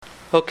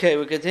Okay,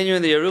 we're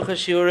continuing the Yerucha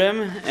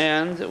Shiurim,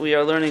 and we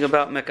are learning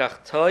about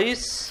Mekach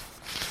Tois,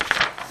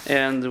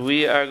 and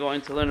we are going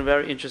to learn a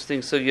very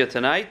interesting sugya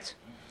tonight,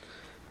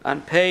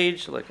 on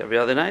page, like every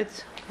other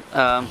night,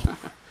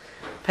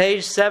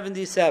 page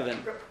 77.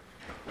 I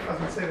was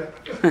going to say that.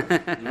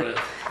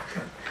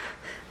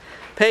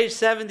 Page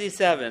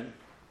 77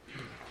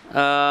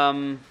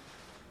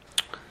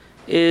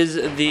 is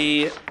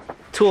the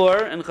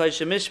tour in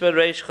Choshen Mishpat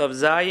Reish Chav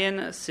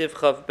Zayin Sif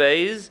Chav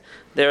Beis,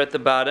 there at the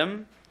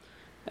bottom.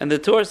 And the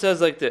Torah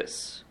says like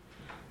this.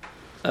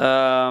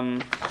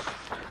 Umiu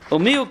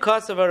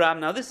Kasav Aram.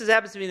 Now this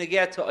happens to be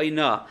Negat to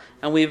Oina.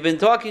 And we've been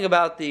talking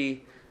about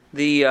the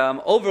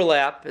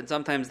overlap and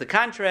sometimes the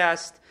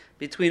contrast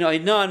between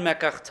Oina and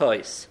Mekach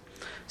Tois.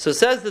 So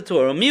says the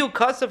Torah, Umiu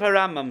Kasav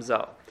Haram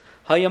Mamzal.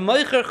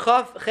 Hayamoicher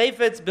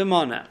Chayfetz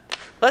Bimona.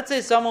 Let's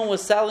say someone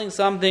was selling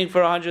something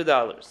for $100.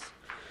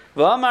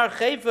 V'amar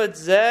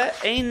Chayfetz Zeh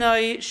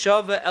Einai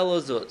Shava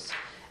Elozuz.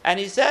 And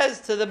he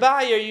says to the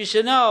buyer, you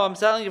should know, I'm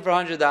selling it for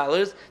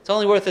 $100. It's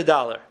only worth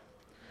 $1.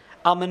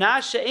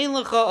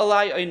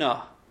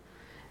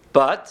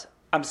 But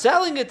I'm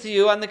selling it to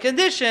you on the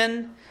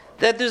condition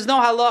that there's no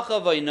halacha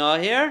of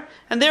oina here,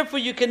 and therefore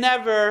you can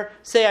never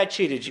say I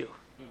cheated you.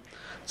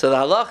 So the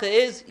halacha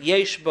is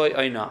yesh boy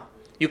oina.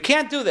 You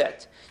can't do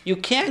that. You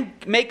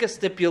can't make a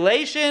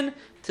stipulation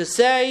to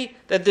say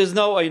that there's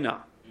no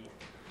oina.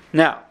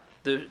 Now,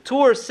 the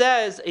Torah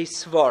says a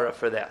svara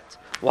for that.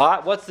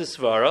 What's the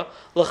svara?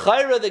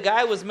 L'chayra, the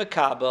guy was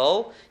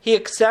mekabel. He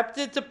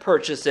accepted to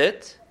purchase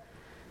it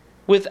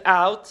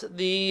without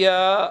the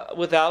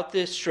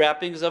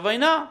strappings of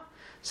Aina.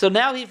 So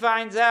now he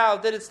finds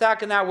out that it's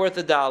not worth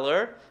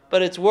 $1,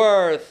 but it's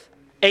worth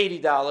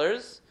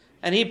 $80,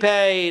 and he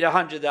paid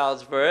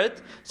 $100 for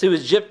it. So he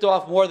was gypped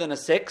off more than a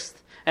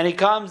sixth. And he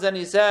comes and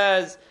he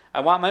says,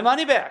 "I want my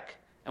money back."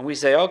 And we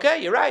say,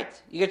 "Okay, you're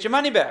right. You get your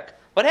money back."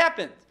 What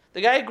happened?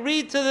 The guy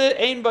agreed to the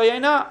Ein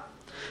Bayina.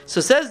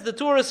 So says the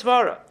Torah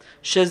Svara,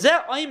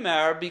 Shezeh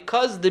Omer,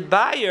 because the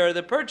buyer,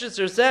 the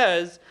purchaser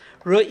says,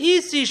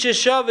 Ro'isi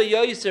sheshava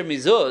yoyser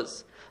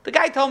mizuz. The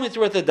guy told me it's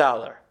worth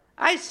 $1.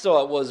 I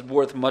saw it was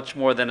worth much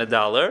more than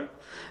 $1.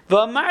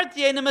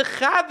 V'amarti eine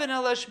mechaven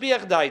al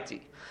hashbiach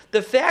daiti.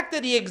 The fact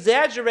that he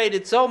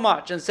exaggerated so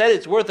much and said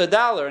it's worth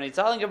 $1 and he's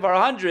selling it for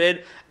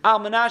 100, al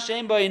menash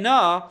ein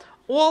ba'ina,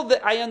 all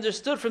that I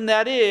understood from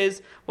that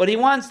is, what he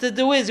wants to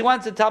do is, he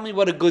wants to tell me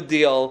what a good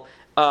deal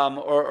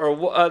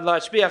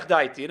lashbiach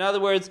daiti. In other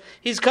words,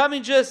 he's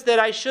coming just that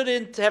I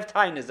shouldn't have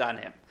tainas on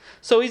him.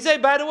 So he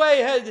said, by the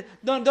way, hey,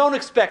 don't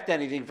expect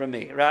anything from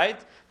me, right?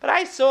 But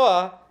I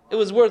saw it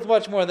was worth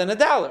much more than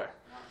 $1.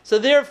 So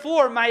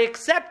therefore, my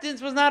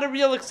acceptance was not a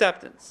real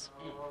acceptance.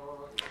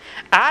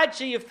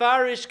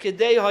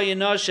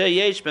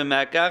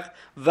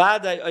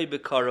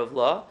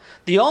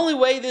 The only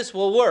way this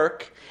will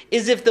work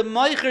is if the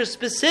meicher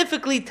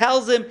specifically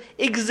tells him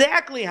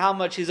exactly how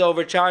much he's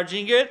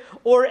overcharging it,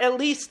 or at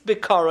least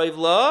bekarov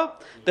la,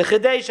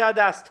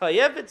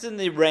 it's in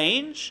the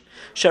range.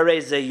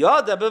 Because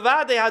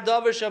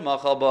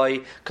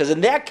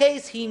in that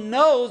case, he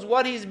knows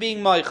what he's being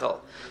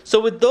meichel. So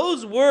with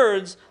those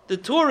words, the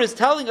Torah is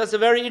telling us a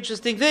very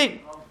interesting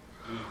thing.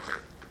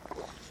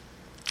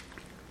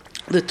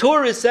 The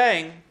Torah is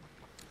saying,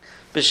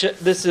 this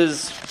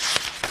was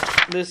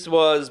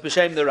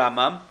B'Shem the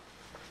Rambam.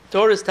 The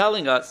Torah is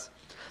telling us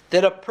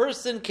that a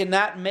person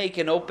cannot make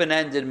an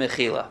open-ended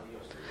mechila.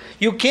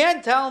 You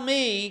can't tell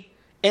me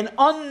an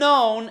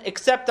unknown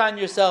except on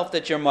yourself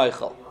that you're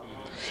meichel.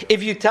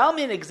 If you tell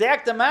me an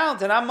exact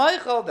amount and I'm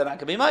meichel, then I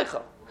can be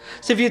meichel.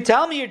 So if you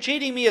tell me you're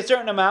cheating me a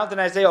certain amount and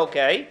I say,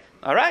 okay,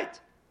 all right,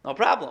 no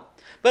problem.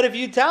 But if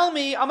you tell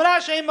me, you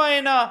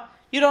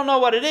don't know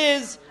what it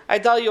is, I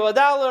tell you $1,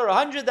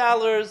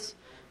 $100,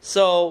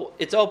 so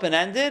it's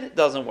open-ended, it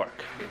doesn't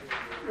work.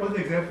 One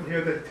example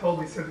here that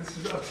told me said this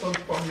is a son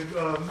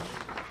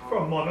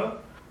from Mana.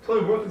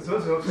 Totally worth his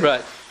zuz.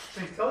 Right.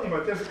 So he's telling you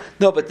about this.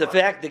 No, but the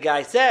fact the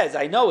guy says,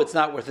 I know it's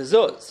not worth a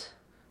zuz,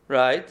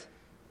 right?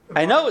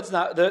 I know it's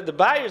not. The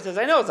buyer says,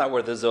 I know it's not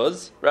worth a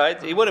zuz,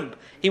 right? He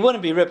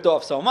wouldn't be ripped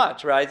off so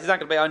much, right? He's not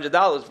going to pay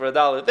 $100 for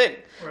 $1 thing.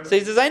 Right. So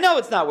he says, I know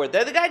it's not worth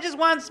that. The guy just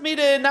wants me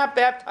to not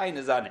have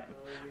tainas on him,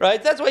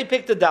 right? That's why he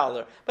picked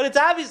 $1. But it's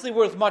obviously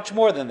worth much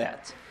more than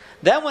that.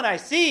 Then when I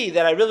see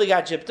that I really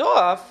got chipped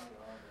off,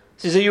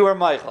 he says, you were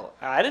Michael.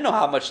 I didn't know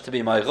how much to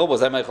be Michael.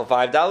 Was I Michael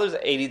 $5,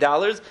 $80,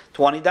 $20,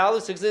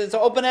 $60? It's an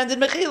open-ended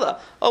mechila.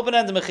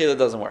 Open-ended mechila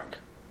doesn't work.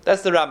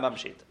 That's the Rambam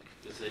sheet.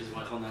 It says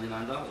Michael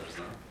 $99, no?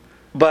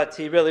 But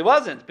he really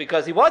wasn't,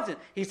 because he wasn't.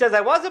 He says,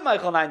 I wasn't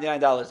Michael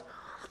 $99.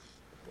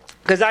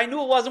 Because I knew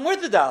it wasn't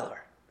worth $1.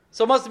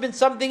 So it must have been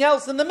something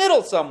else in the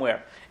middle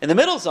somewhere. In the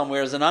middle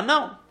somewhere is an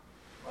unknown.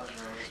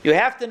 You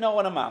have to know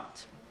an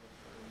amount.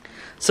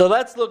 So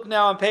let's look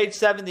now on page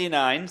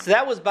 79. So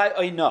that was by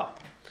Oina.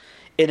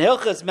 In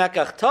Hilchas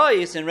Mekach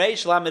Tois, in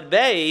Reish Lamed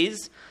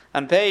Beis,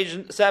 on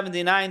page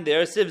 79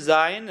 there, Siv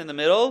Zayin in the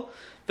middle,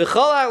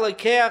 V'chol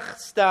ha'lekeach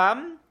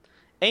stam,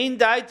 ein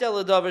daita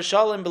l'davar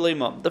shalom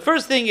b'limum. The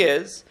first thing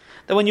is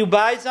that when you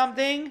buy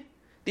something,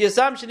 the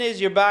assumption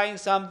is you're buying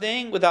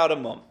something without a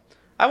mum.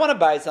 I want to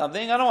buy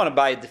something. I don't want to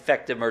buy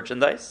defective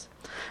merchandise.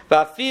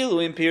 And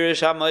even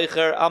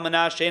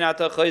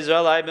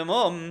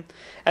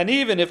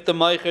if the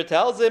meicher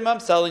tells him, I'm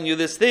selling you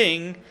this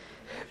thing,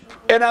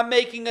 and I'm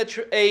making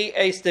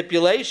a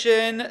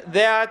stipulation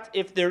that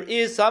if there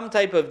is some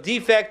type of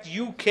defect,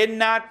 you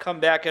cannot come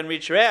back and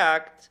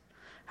retract.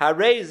 If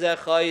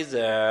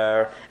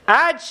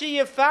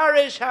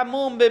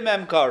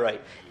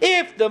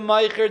the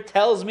meicher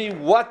tells me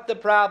what the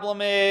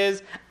problem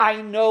is,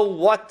 I know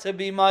what to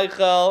be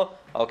meichel.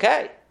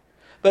 Okay.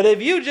 But if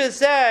you just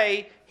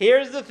say,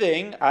 here's the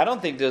thing, I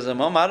don't think there's a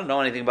mum, I don't know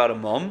anything about a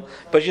mum,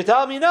 but you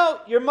tell me, no,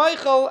 you're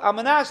meichel, I'm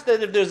an ask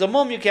that if there's a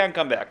mum, you can't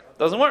come back.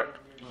 Doesn't work.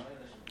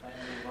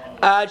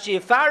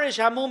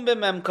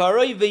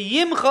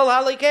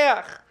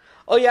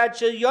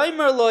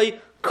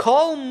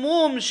 Kol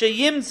mum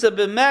sheyimtza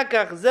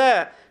b'mekach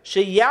zeh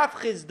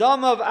sheyafchiz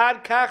domav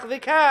ad kach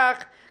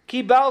v'kach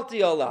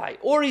kibalti olai.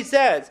 Or he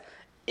says,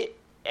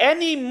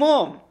 any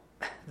mum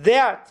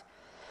that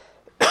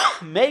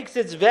makes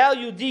its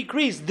value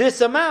decrease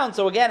this amount,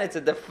 so again it's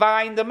a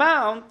defined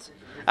amount,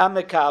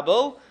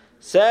 Amikabel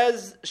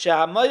says,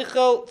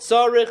 Shehamoichel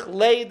tzorich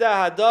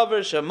leida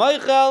hadavar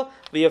shemoichel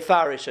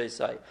v'yafarish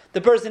oisai.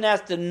 The person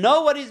has to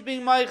know what he's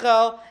being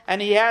moichel,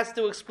 and he has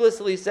to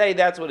explicitly say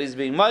that's what he's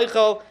being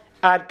moichel.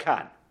 Ad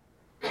kan.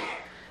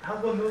 How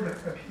do I know that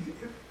if he's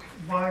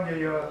buying a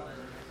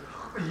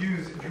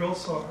used drill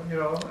saw, I mean,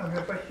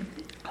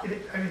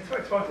 try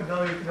to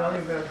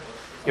value that.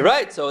 You're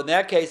right. So in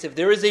that case, if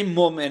there is a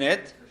mum in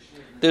it,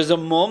 there's a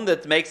mum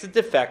that makes it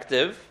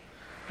defective,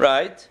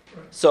 right?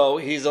 So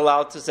he's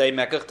allowed to say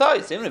mekach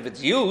tais, even if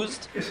it's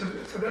used. Yeah, so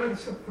then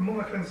the mum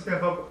I can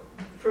understand. But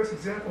first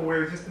example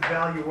where just the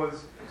value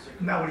was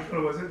not what he thought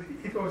it was.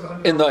 He thought it was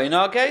 $100. In the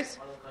Ina case.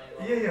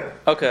 Yeah.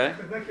 Okay.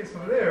 But in that case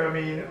over there, I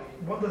mean,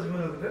 one doesn't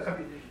know the. I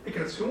mean, you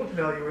can assume what the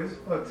value is,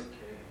 but.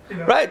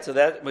 Right. So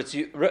that, but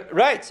you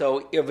right.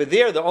 So over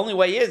there, the only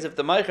way is if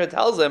the meicher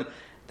tells him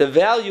the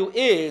value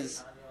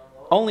is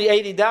only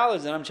 $80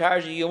 and I'm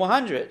charging you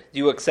 $100. Do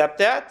you accept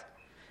that?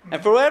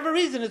 And for whatever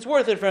reason, it's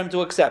worth it for him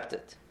to accept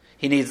it.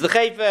 He needs the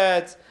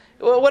chayfetz.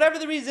 Whatever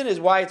the reason is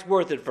why it's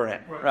worth it for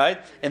him, right?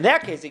 In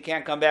that case, he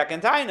can't come back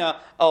and taina.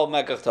 Oh,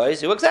 mekach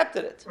tois, you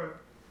accepted it. Right.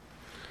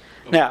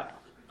 Now,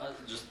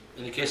 just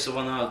in the case of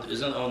Ona,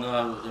 isn't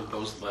Ona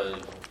imposed by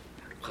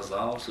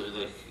Chazal? So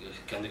like,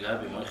 can the guy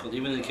be Michael?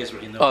 Even in the case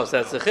where he knows. oh, so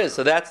that's the chiddush.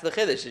 So that's the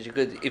chiddush. That you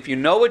could, if you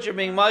know what you're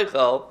being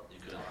Michael,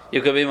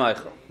 you could be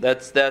Michael.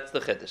 That's the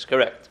chiddush.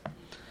 Correct.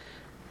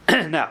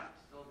 Now,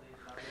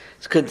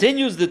 it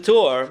continues the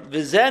tour.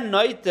 V'zen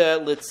noite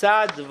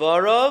litzad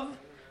dvarov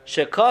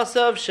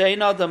shekasav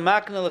sheina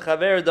damakna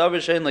lechaver davar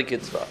shein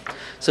lekitzva.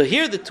 So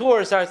here the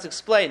tour starts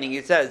explaining.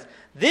 It says,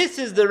 this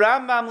is the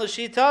Rambam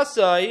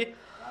l'shitasai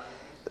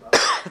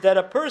that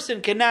a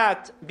person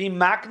cannot be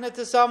makna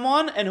to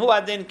someone and who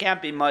adin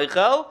can't be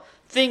Michael,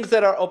 things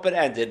that are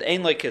open-ended,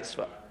 ein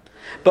lekitzva.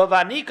 But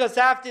Vanika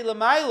Safti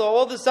Lamailo,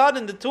 all of a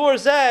sudden the Torah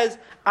says,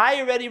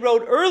 I already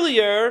wrote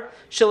earlier,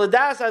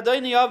 Shaladas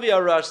Adoni Avia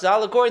Rush,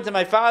 Zal, according to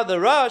my father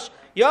Rush,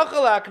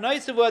 Yachalak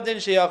Noisavuadin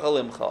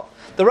Sheyachalimcha.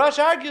 The Rush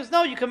argues,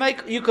 no, you can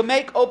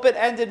make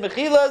open-ended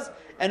mechilas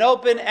and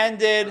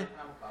open-ended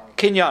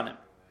kinyanim.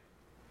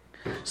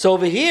 So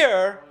over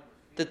here,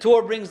 the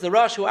Torah brings the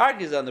Rush who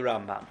argues on the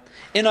Rambam.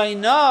 In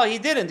Aina, he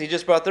didn't, he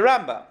just brought the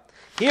Rambam.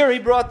 Here he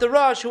brought the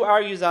Rush who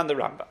argues on the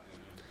Rambam.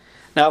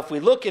 Now, if we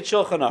look at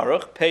Shulchan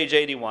Aruch, page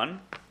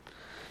 81,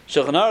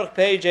 Shulchan Aruch,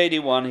 page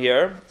 81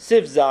 here,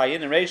 Sif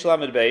Zayin, and Reish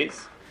Lamed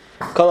Beis,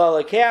 Kol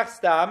ha'lekeach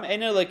stam,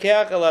 einu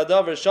lekeach el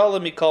hadavar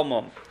shalom mikol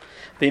mum.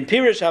 V'im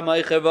pirish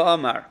ha'meicher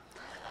v'omar,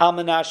 al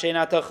menashe she'ein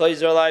ata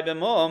choyzer alai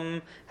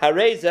b'mum,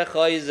 harei ze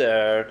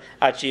choyzer,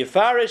 at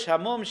she'yifarish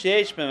ha'mum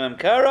she'esh b'mem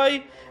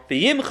karoi,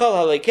 v'yimchol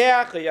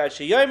ha'lekeach, yad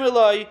she'yomer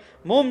loi,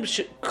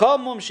 kol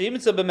mum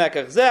she'imtza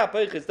b'mekach zeh,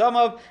 ha'poichis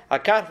damav,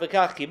 ha'kach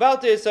v'kach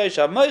kibalti esoi,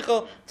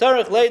 sha'moichel,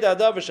 tzarech leida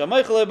hadavar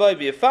sha'moichel eboi,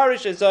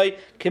 v'yifarish esoi,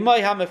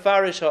 kimoi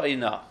ha'mefarish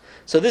ha'ina.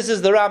 So this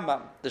is the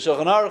Rambam. The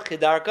Shulchan Aruch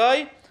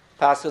Chidarkai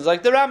passes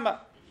like the Rambam.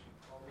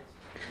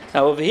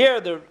 Now over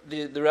here, the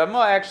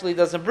Rambam actually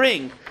doesn't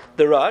bring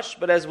the Rush,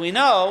 but as we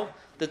know,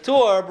 the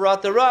Torah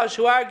brought the Rush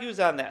who argues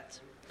on that.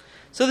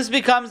 So this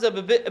becomes a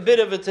bit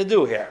of a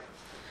to-do here.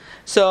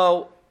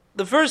 So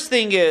the first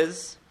thing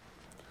is,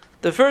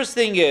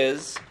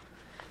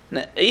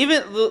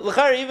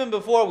 even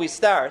before we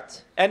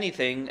start any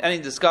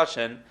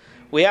discussion,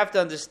 we have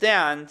to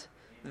understand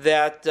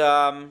that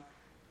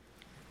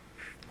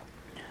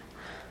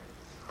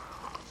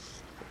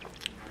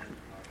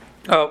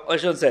I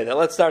shouldn't say that.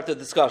 Let's start the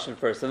discussion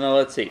first, and then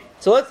let's see.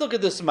 So let's look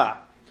at the Sma.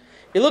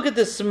 You look at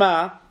the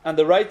Sma on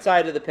the right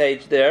side of the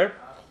page there,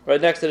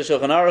 right next to the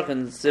Shulchan Aruch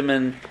and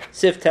Siman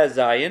Sif Tez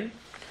Zayin.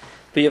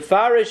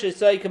 V'yafarish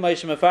esay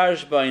k'maysh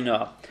mefarish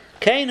b'ayna.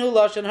 Kain hu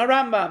lashon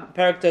harambam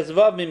perak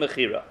tezvav mi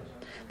mechira.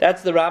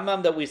 That's the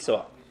Rambam that we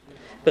saw.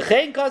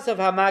 V'chein kasav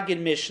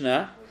hamagin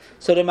Mishnah.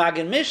 So the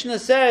Magin Mishnah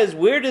says,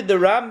 where did the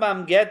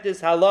Rambam get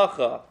this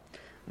halacha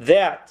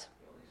that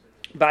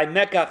by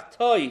mekach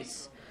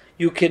tois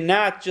you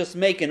cannot just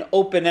make an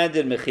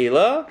open-ended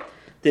mechila.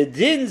 The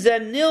din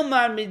zen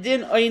nilman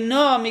midin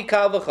oina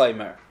mikal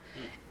v'chaymer.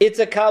 It's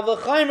a kal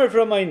v'chaymer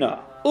from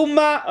oina.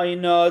 Uma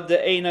oina de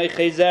einay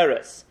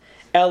chezeres.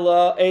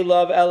 Ella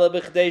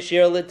b'chdei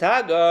shir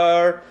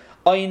litagar.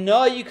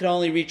 Oina you can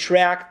only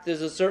retract.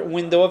 There's a certain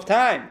window of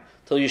time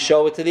till you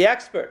show it to the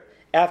expert.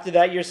 After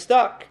that you're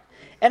stuck.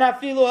 And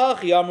afilu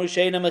hachi amru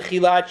sheina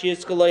mechila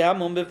chi'iskoloi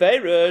hamum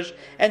b'feirush.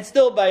 And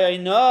still by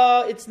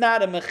oina it's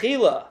not a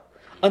mechila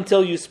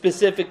until you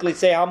specifically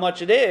say how much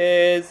it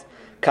is.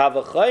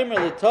 Kavachaymer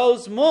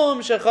l'tos mum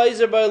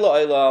shechayzer by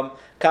lo'ilam.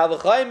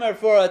 Kavachaymer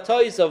for a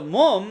tois of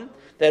mum,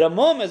 that a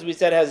mum, as we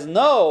said, has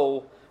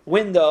no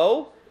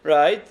window,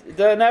 right? It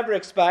never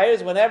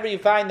expires. Whenever you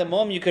find the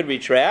mum, you could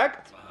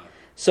retract.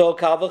 So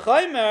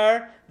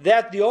Kavachaymer,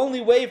 that the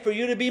only way for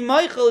you to be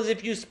Michael is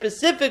if you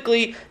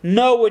specifically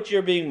know what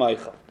you're being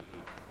Michael.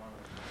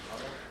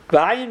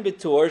 V'ayin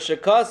b'tur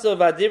shekasav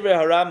adivrei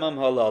haramam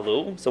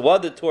halalu. So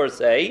what did the Torah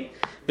say?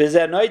 This is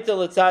the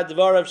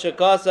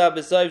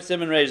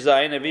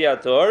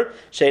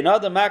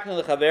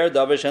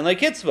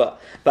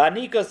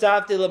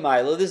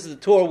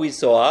Torah we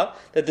saw,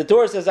 that the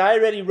Torah says, I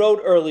already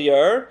wrote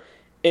earlier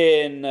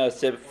in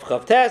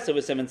Chavtes, it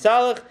was Simon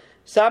Salach,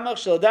 Samach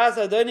Shaldas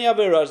Adoni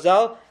Avi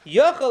Rashzal,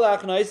 Yochel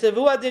Achnoise,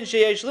 Vuadin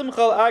Sheyesh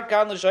Limchol Ad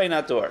Kan L'Shayin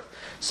HaTorah.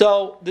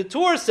 So the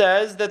Torah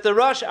says that the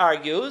Rosh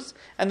argues,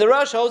 and the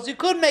Rosh holds you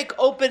could make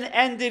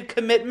open-ended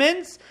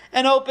commitments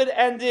and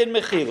open-ended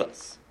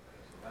mechilas.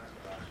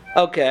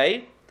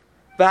 Okay.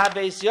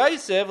 V'habeis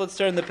Yosef, let's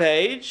turn the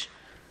page.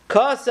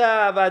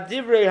 Kosa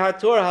v'adivrei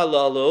hator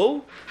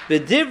halalu,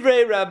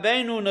 v'divrei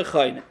rabbeinu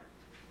nechoyne.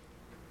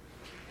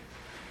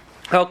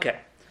 Okay.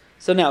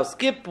 So now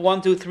skip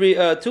 1, 2,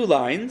 3, 2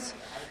 lines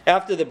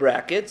after the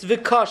brackets.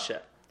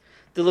 V'kosha.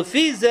 The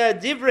lefize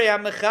divrei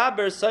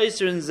hamechaber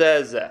soiser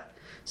zezeh.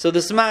 So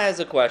the Sma has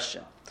a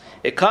question.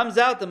 It comes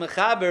out the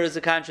mechaber is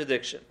a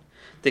contradiction.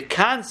 The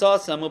kan saw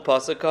samu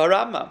pasuk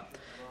harambam.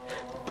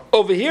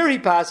 Over here, he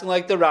passing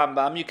like the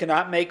Rambam. You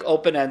cannot make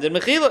open-ended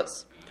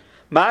mechilas.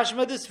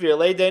 Mashma desfir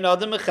le'dein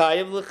adam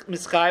mischayev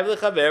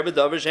lechaver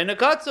b'dover she'ena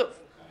katzuf.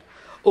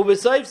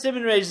 U'b'soif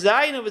simin reish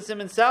zayin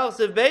u'b'simin salch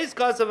sev beis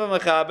katzuf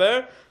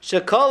ha'mechaber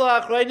shekol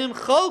ha'achreinim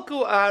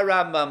cholku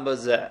ha'rambam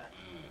b'zeh.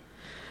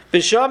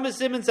 V'sham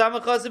b'simin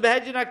samach katzuf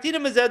b'hedyin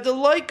aktinim b'zeh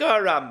deloika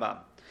ha'rambam.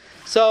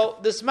 So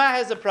the Sma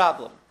has a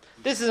problem.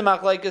 This is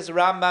machlekes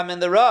Rambam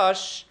and the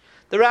Rosh.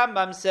 The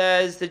Rambam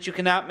says that you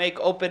cannot make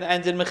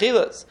open-ended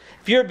mechilas.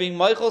 If you're being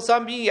Michael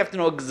something, you have to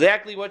know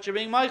exactly what you're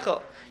being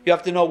Michael. You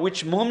have to know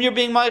which mum you're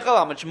being Michael,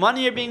 how much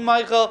money you're being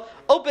Michael.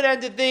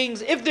 Open-ended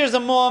things, if there's a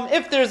mum,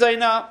 if there's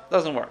aina,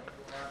 doesn't work.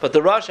 But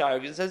the Rosh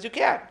argues and says you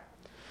can.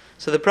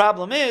 So the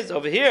problem is,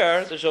 over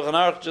here, the Shulchan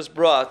Aruch just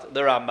brought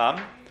the Rambam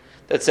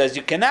that says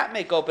you cannot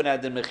make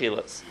open-ended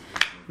mechilas.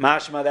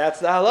 Mashma, that's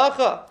the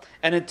halacha.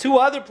 And in 2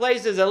 other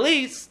places at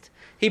least,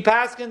 he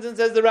paskins and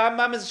says the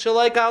Rambam is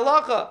shalaika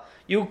halacha.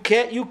 You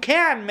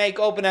can make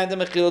open-ended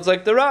mechilas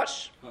like the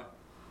Rosh.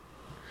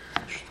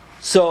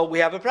 So we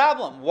have a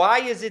problem. Why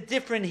is it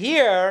different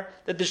here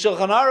that the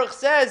Shulchan Aruch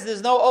says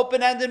there's no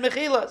open-ended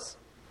mechilas?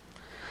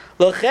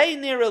 L'chei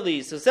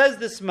nirali. So says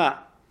the Sma.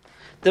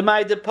 The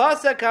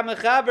ma'idepasa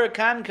kamechaber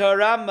kan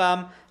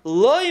karambam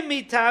loy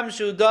mitam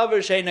shu davar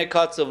sheina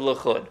katzav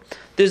l'chud.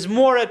 There's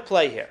more at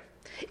play here.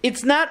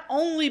 It's not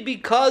only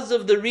because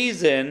of the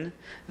reason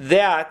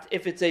that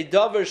if it's a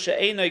davar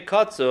sheina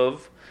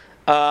katzav,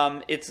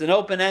 it's an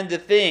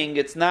open-ended thing,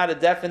 it's not a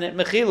definite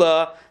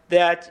mechila,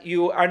 that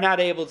you are not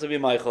able to be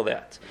Michael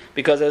that.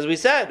 Because as we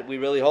said, we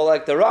really hold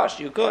like the Rosh,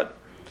 you could.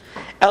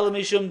 The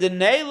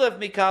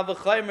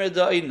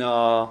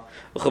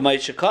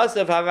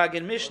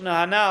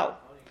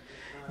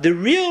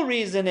real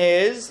reason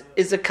is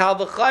a kal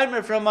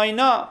v'chaymer from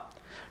Aina.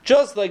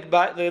 Just like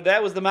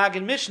that was the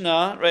Magen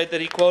Mishnah, right, that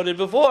he quoted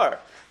before,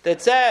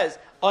 that says,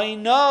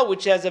 Aina,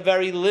 which has a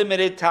very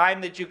limited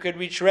time that you could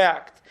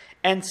retract,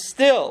 and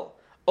still,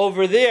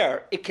 over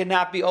there, it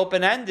cannot be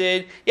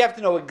open-ended. You have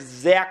to know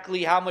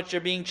exactly how much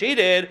you're being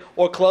cheated,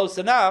 or close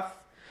enough.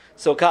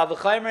 So kal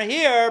v'chaymer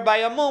here by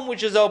a mum,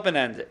 which is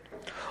open-ended.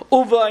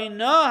 Uva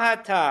Aina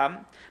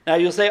hatam. Now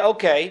you'll say,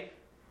 okay,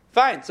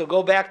 fine. So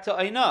go back to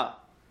Aina.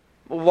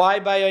 Why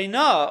by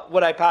Aina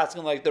would I pass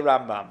him like the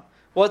Rambam?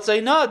 What's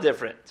Aina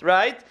different,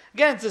 right?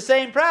 Again, it's the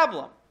same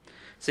problem.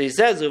 So he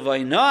says, Uva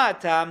Aina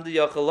hatam the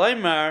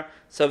yochel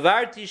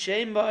savarti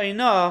sheim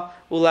ba'Aina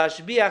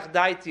ulashbiach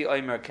daiti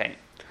oimer kain.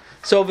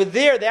 So over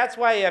there, that's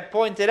why I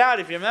pointed out,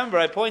 if you remember,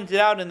 I pointed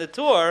out in the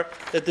Torah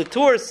that the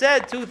Torah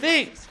said 2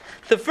 things.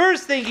 The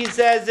first thing he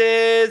says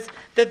is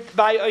that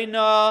by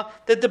Oina,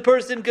 that the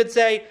person could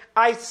say,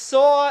 I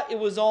saw it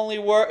was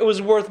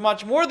worth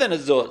much more than a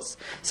zuz.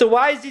 So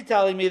why is he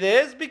telling me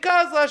this?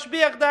 Because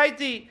lashbiach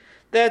daiti,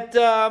 that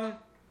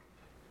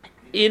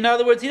in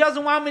other words, he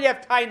doesn't want me to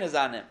have tainas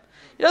on him.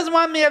 He doesn't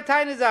want me to have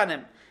tainas on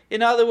him.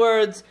 In other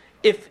words,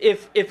 if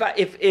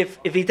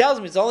he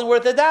tells me it's only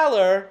worth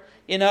 $1,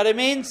 you know what I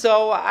mean?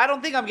 So I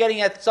don't think I'm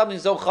getting at something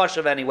so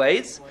chashuv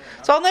anyways.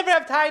 So I'll never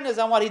have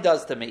tainas on what he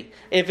does to me,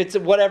 if it's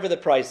whatever the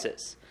price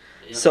is.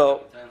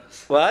 So,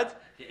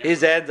 what? He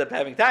ends up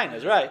having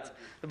tainas, right?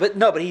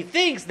 But he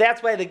thinks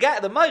that's why the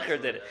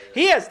Meicher did it.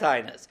 He has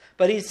tainas.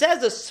 But he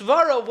says a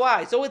svara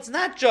why. So it's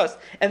not just.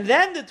 And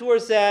then the Torah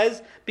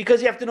says,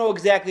 because you have to know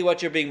exactly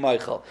what you're being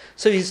Meichel.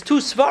 So there's two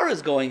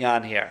svaras going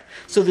on here.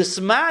 So the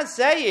Sma is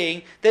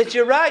saying that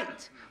you're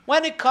right.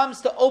 When it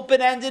comes to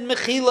open-ended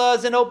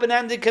mechilas and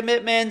open-ended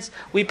commitments,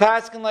 we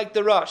paskin like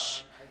the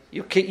Rosh.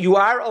 You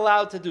are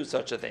allowed to do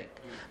such a thing.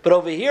 But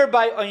over here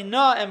by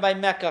Oina and by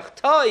Mekach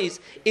Tois,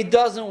 it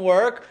doesn't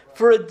work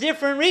for a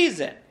different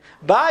reason.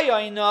 By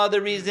Oina,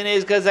 the reason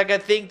is because I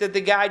think that the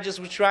guy just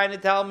was trying to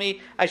tell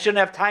me I shouldn't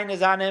have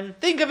tainas on him.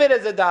 Think of it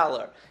as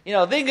 $1.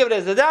 Think of it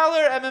as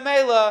 $1, and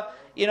Mamela,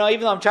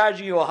 even though I'm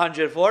charging you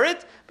 100 for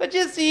it, but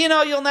just,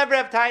 you'll never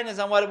have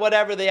tainas on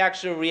whatever the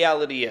actual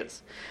reality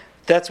is.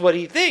 That's what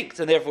he thinks,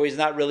 and therefore he's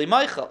not really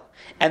Meichel.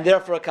 And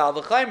therefore a Kal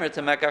V'chaimer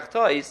to Mekach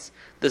Tois,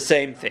 the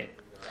same thing.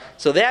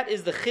 So that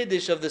is the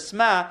chiddush of the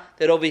Sma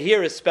that over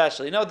here is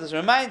special. You know what this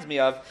reminds me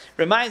of?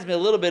 Reminds me a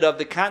little bit of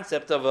the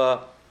concept of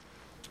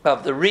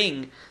the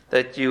ring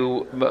that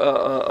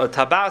a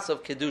tabas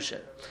of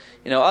kedushin.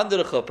 Under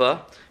the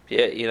chuppah,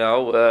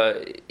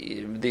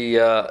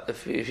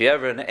 if you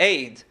ever an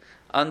aid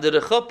under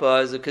the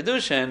chuppah is a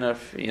kedushin,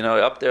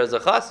 or up there as a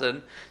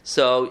chasen,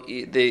 so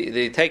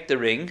they take the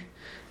ring.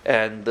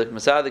 And the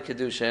Masada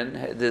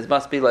Kedushin, there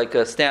must be like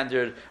a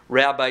standard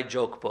rabbi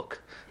joke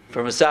book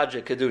for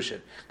Masada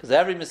Kedushin. Because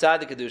every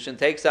Masada Kedushin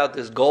takes out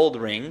this gold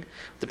ring,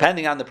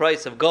 depending on the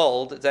price of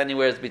gold, it's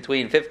anywhere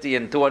between $50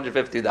 and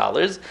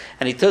 $250,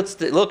 and he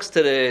looks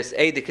to this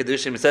Eid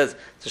Kedushin and says,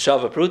 it's a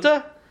Shava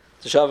Pruta?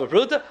 It's a Shava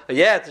Pruta? Oh,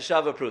 yeah, it's a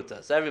Shava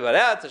Pruta. So everybody,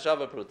 it's a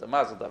Shava Pruta.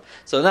 Mazel tov.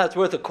 So now it's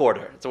worth a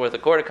quarter. It's worth a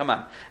quarter, come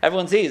on.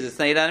 Everyone sees it,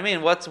 you know what I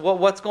mean?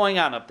 What's going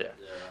on up there?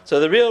 Yeah. So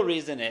the real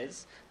reason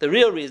is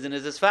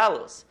as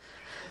follows.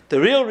 The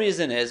real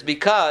reason is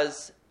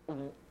because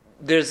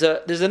there's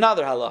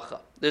another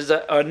halacha. There's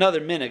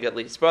another minhag at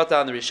least. Brought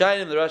down the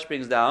Rishayim, the Rosh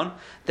brings down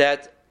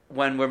that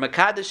when we're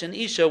Makadosh and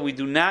Isha, we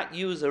do not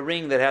use a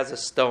ring that has a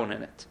stone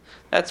in it.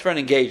 That's for an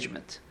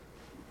engagement.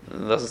 It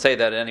doesn't say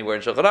that anywhere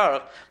in Shulchan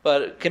Aruch,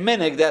 but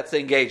minhag, that's the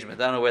engagement.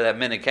 I don't know where that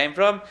minhag came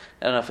from.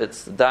 I don't know if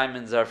it's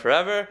diamonds are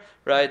forever,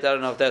 right? I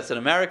don't know if that's an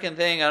American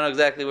thing. I don't know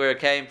exactly where it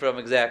came from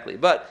exactly.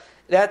 But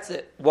that's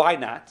it. Why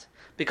not?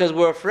 Because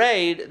we're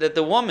afraid that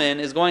the woman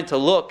is going to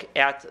look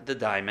at the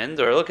diamond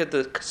or look at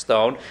the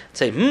stone and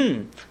say,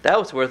 that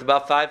was worth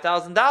about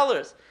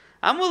 $5,000.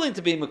 I'm willing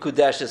to be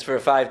Mekudeshes for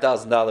a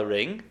 $5,000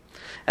 ring.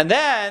 And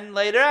then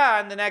later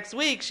on, the next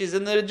week, she's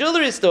in the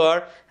jewelry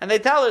store and they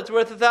tell her it's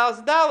worth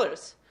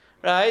 $1,000.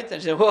 Right?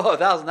 And she said, whoa,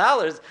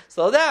 $1,000?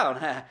 Slow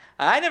down.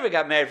 I never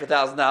got married for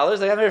 $1,000.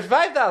 I got married for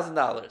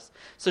 $5,000.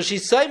 So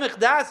she's Saimach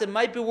Das, it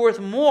might be worth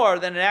more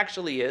than it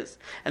actually is.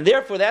 And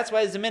therefore, that's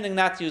why it's a minhag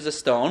not to use a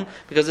stone,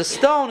 because a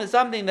stone is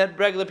something that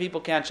regular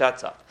people can't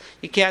shatz up.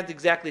 You can't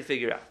exactly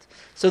figure out.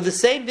 So the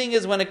same thing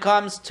is when it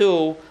comes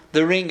to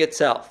the ring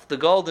itself, the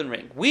golden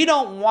ring. We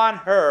don't want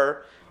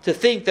her to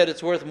think that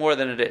it's worth more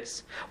than it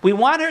is. We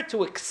want her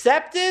to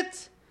accept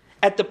it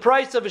at the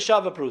price of a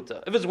Shava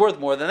Pruta. If it's worth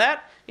more than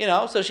that,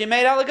 so she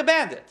made out like a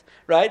bandit,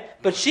 right?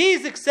 But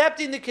she's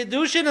accepting the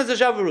Kedushin as a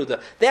Shava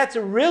Pruta. That's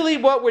really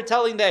what we're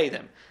telling the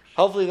Eidim.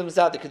 Hopefully the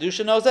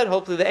Kedushin knows that,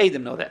 hopefully the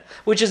Eidim know that.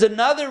 Which is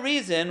another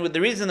reason,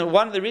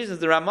 one of the reasons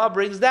the Ramah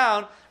brings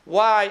down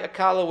why a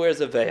Kala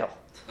wears a veil.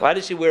 Why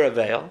does she wear a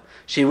veil?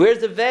 She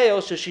wears a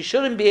veil so she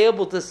shouldn't be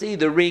able to see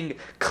the ring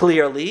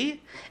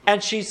clearly,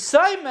 and she's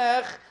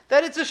Saimech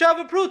that it's a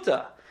Shava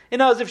Pruta.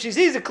 If she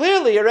sees it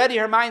clearly, already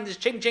her mind is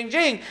ching, ching,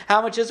 ching,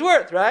 how much is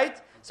worth, right?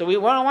 So we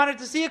want her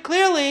to see it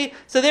clearly,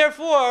 so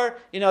therefore,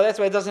 that's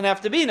why it doesn't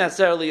have to be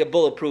necessarily a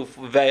bulletproof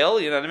veil,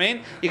 you know what I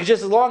mean? You can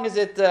just, as long as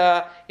it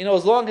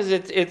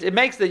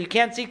makes that you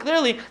can't see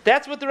clearly,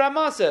 that's what the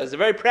Ramah says, a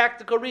very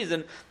practical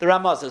reason the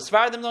Ramah says.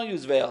 Sfardim don't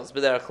use veils,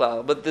 but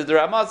the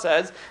Ramah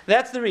says,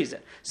 that's the reason.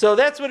 So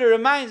that's what it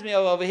reminds me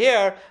of over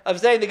here, of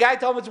saying the guy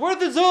told him it's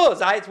worth a zuz,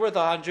 it's worth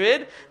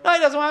 100, no, he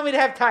doesn't want me to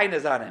have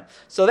tainas on him.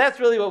 So that's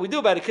really what we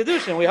do by the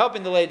Kedushin, we're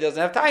hoping the lady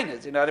doesn't have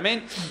tainas, you know what I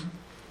mean?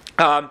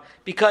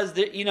 Because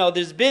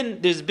there's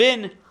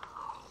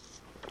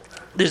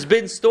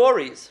been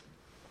stories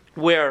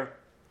where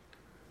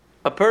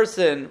a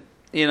person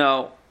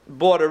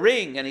bought a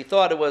ring and he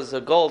thought it was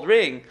a gold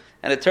ring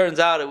and it turns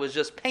out it was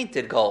just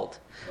painted gold.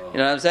 You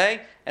know what I'm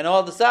saying? And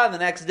all of a sudden, the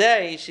next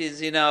day, she's,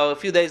 a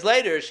few days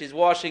later, she's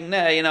washing,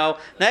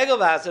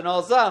 Nagelvas, and all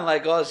of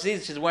a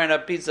sudden, she's wearing a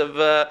piece of,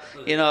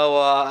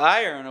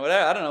 iron or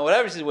whatever. I don't know,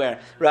 whatever she's wearing,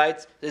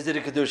 right? Is it a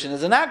Kedushin?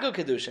 Is it not good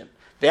Kedushin?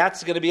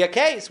 That's going to be a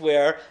case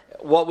where,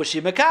 what was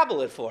she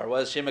makabel it for?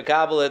 Was she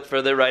makabel it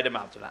for the right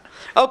amount or not?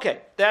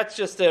 Okay, that's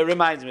just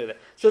reminds me of it.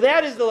 So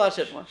that is the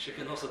lashon one. She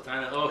can also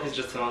tie he's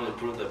just telling the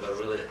Pruta, but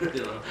really,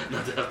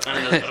 not to have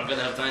time, not going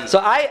to have time. So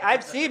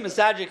I've seen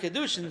Masajid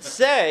Kedushin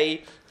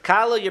say,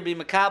 Kala, you're being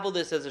makabel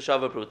this as a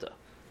Shava Pruta.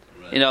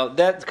 Right.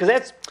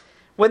 That's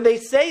when they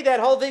say that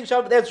whole thing,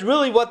 that's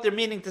really what they're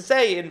meaning to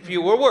say in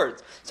fewer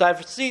words. So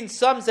I've seen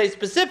some say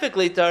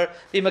specifically to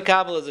be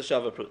makabel as a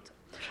Shava Pruta.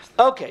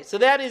 Okay, so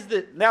that is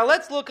the. Now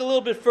let's look a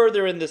little bit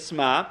further in the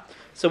Sma.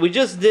 So we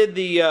just did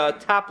the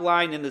top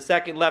line in the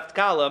second left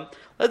column.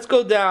 Let's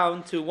go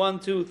down to 1,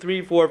 2,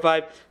 3, 4,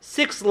 5,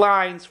 6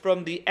 lines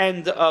from the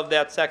end of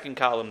that second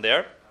column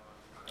there.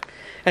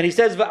 And he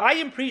says,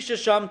 "V'ayim prisha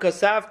sham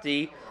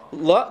kasafti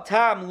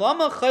tam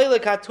lama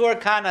chaylek hatur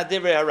kana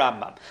divrei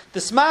harambam."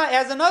 The Sma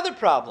has another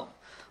problem.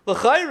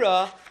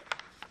 L'chayra,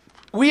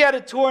 we had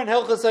a tour in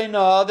Hilchos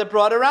Einah that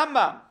brought a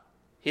Rambam.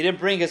 He didn't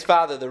bring his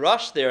father the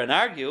Rush there and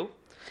argue.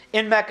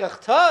 In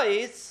Mekach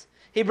Tois,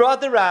 he brought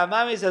the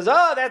Rambam. He says,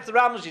 "Oh, that's the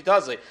Rambam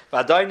Shitazli."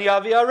 V'adayni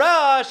Avi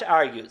Arash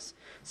argues.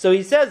 So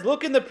he says,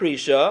 look in the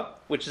Prisha,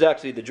 which is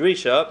actually the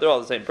Drisha. They're all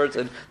the same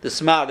person. The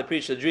Sma, the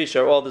Prisha, the Drisha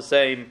are all the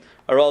same.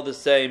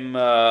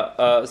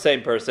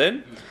 Same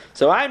person.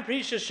 So I'm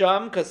Prisha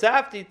Sham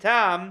Kasafti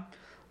Tam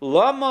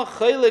Lama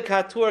Chaylik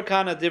Hatur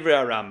Kana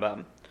Divrei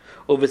Rambam.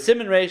 Over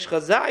Siman Reish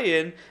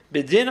Chazayin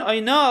Bedin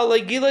Aina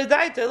like Gilei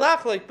Daita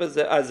Lach like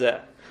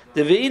Azeh.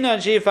 The Ve'ina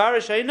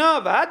Sheifarish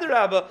Aina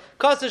V'Hadarabba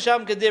Kasa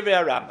Sham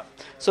Kadivrei Rambam.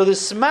 So the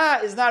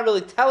Sma is not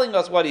really telling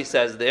us what he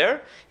says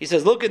there. He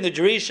says, look in the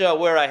Drisha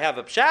where I have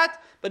a pshat,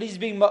 but he's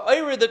being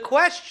ma'ir the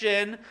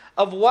question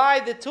of why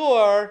the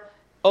Tur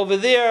over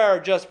there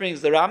just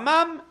brings the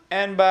Rambam,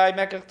 and by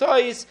Mekach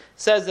Tois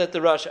says that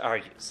the Rush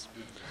argues.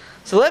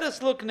 So let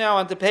us look now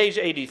onto page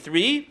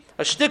 83,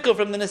 a shtickle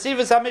from the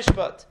Nesivos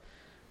HaMishpat.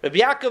 Rabbi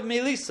Yaakov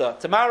Melisa.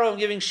 Tomorrow I'm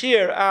giving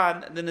shir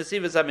on the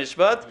Nesivos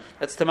HaMishpat.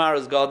 That's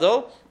tomorrow's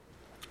Gadol.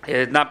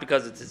 Not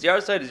because it's his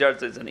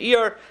yahrzeit is an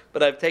ear,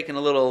 but I've taken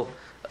a little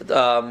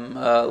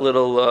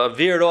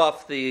veered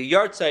off the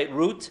yahrzeit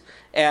route,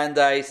 and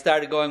I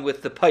started going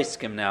with the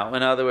Paiskim now.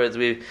 In other words,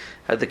 we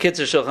had the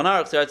Kitzur Shulchan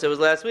Aruch, the yahrzeit was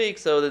last week,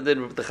 so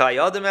then the Chai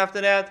Adam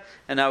after that,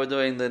 and now we're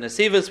doing the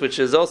Nesivos, which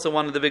is also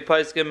one of the big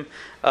Paiskim,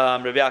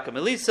 Rabbi Yaakov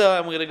Melisa,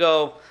 and we're going to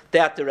go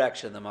that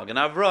direction, the Magen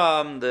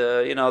Avram,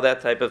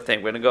 that type of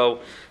thing. We're going to go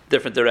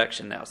different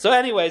direction now. So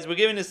anyways, we're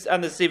giving this on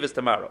the Nesivos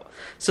tomorrow.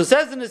 So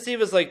says the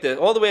Nesivos like this,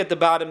 all the way at the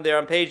bottom there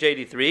on page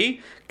 83,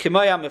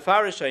 Kimaya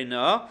Mefarish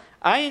Aina,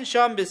 Ayin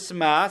Sham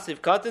Bisma,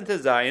 Sivkatan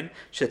Tezayin,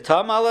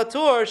 Shetam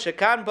Alatur,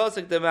 Shekan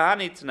Pasuk de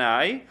Mahani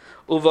Tnai,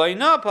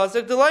 Uvaina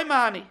Pasuk de Loi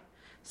Mahani.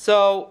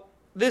 So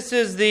this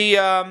is the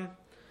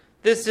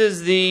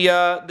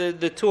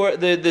tour,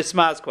 the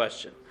Sma's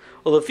question.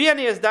 So comes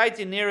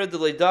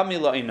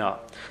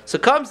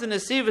the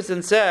Nesivos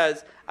and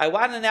says, I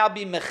want to now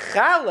be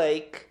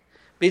mechalek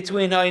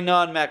between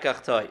Oina and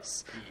Mekach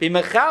Tois. Be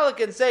mechalek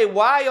and say,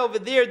 why over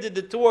there did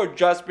the Torah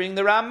just bring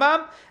the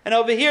Rambam, and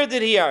over here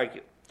did he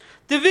argue?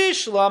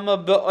 Devish lama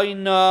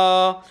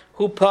be'oina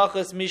hu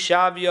pachas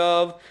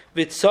mishavyav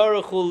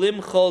v'tzaruchu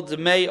limchol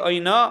d'mei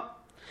oina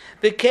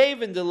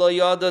v'keven de lo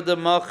yada de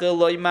machil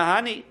lo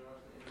mahani.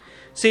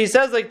 So he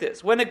says like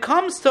this, when it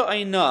comes to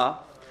oina,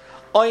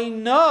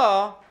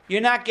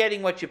 you're not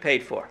getting what you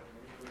paid for.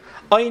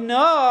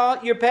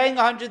 You're paying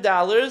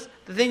 $100,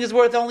 the thing is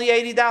worth only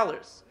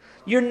 $80.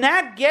 You're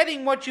not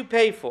getting what you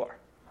pay for.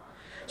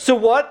 So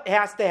what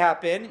has to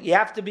happen? You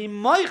have to be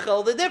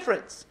moichel the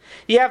difference.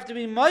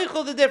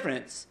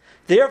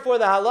 Therefore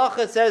the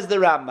halacha says the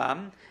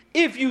Rambam,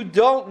 if you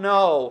don't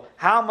know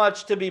how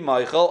much to be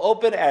moichel,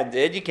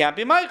 open-ended, you can't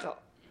be moichel.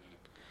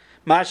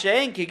 I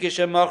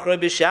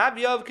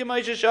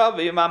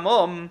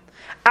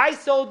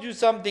sold you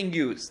something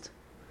used.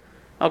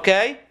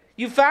 Okay?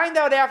 You find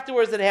out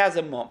afterwards that it has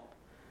a mum.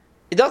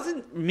 It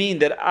doesn't mean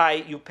that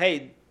you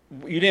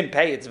didn't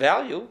pay its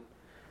value.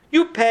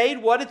 You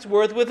paid what it's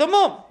worth with a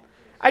mum.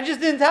 I just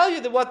didn't tell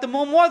you what the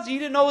mum was. You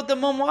didn't know what the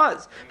mum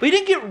was. But you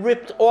didn't get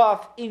ripped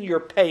off in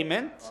your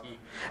payment.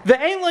 You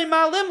don't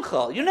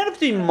have to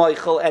be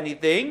moichel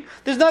anything.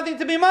 There's nothing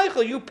to be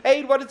moichel. You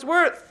paid what it's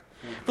worth.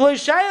 You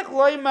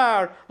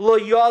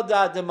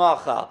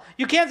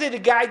can't say the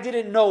guy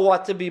didn't know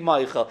what to be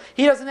moichel.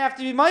 He doesn't have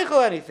to be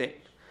moichel anything.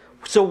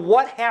 So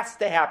what has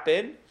to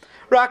happen?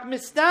 Rak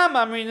mistam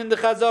amrin in the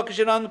chazaka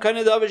shenan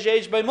kanadav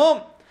sheish by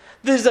mum.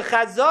 There's a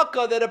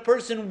chazaka that a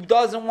person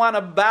doesn't want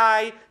to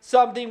buy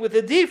something with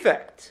a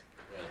defect.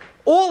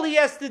 All he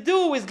has to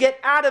do is get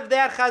out of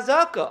that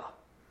chazaka.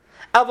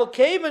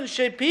 Avokaven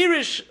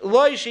shepirish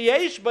loy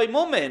sheyesh by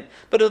mumin.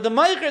 But if the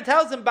meicher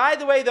tells him, by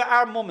the way, there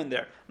are mumin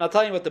there. I'm not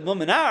telling you what the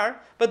mumin are,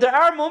 but there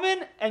are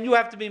mumin, and you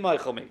have to be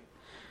meichel me.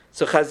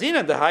 So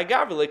chazina the high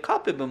gavri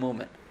lekapib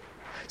mumin.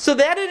 So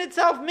that in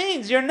itself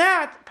means you're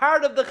not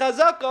part of the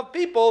chazaka of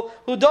people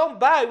who don't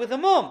buy with a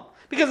mum.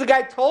 Because the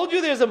guy told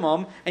you there's a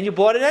mum, and you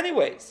bought it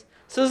anyways.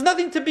 So there's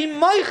nothing to be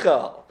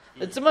meichel.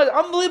 It's an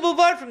unbelievable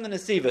word from the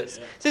Nesivos.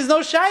 It says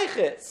no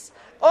shaykhis.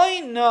 Oh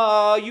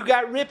no, you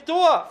got ripped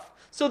off.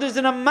 So there's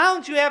an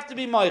amount you have to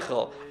be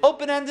meichel.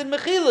 Open-ended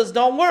mechilas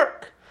don't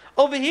work.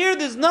 Over here,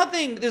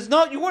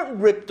 you weren't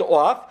ripped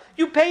off.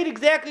 You paid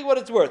exactly what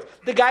it's worth.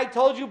 The guy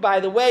told you, by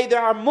the way,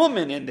 there are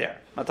mumin in there.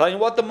 I'm telling you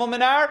what the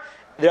mumin are.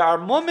 There are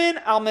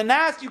mumin,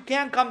 almanas, you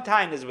can't come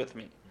tainas with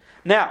me.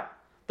 Now,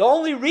 the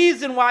only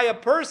reason why a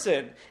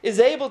person is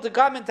able to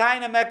come in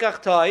taina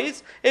mekach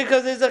tois is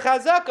because there's a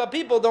chazaka.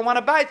 People don't want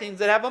to buy things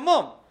that have a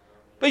mum.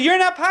 But you're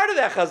not part of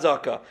that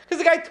chazaka. Because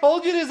the guy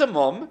told you there's a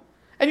mum,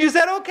 And you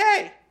said,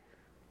 okay.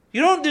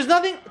 There's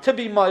nothing to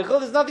be Michael,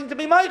 there's nothing to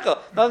be Michael.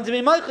 Nothing to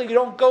be Michael, you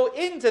don't go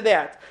into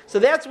that. So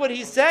that's what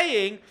he's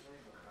saying.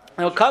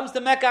 When it comes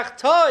to Mekach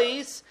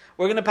Tois,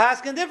 we're going to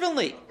pass it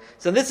differently.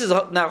 So this is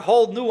a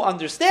whole new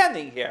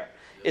understanding here.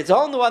 It's a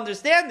whole new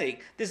understanding.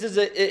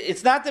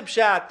 It's not the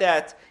pshat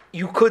that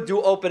you could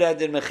do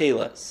open-ended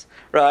mechilas,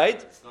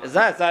 right? It's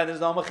not. There's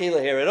no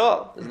mechila here at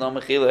all.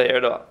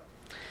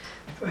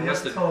 So he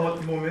has to tell him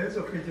what the mum is,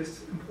 or can he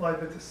just imply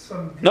that there's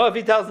some... No, if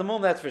he tells the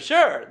mum, that's for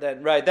sure.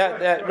 Then right.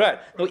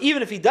 No,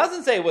 even if he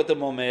doesn't say what the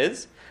mum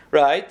is,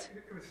 right?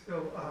 It was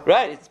still...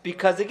 Right. It's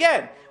because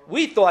again,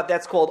 we thought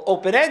that's called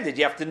open-ended.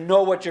 You have to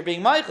know what you're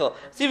being Michael.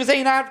 So even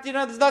saying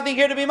there's nothing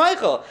here to be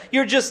Michael.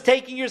 You're just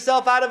taking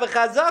yourself out of a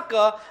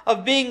chazaka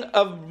of being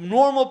of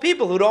normal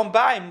people who don't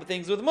buy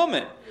things with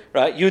mumin.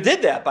 Right? You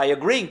did that by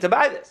agreeing to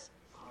buy this.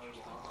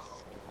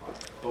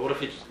 But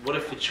what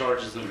if he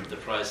charges them the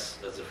price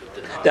as if it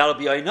did not? That'll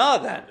be Aina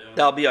then.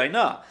 That'll be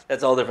Aina.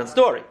 That's a whole different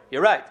story.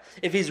 You're right.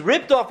 If he's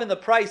ripped off in the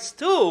price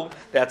too,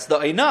 that's the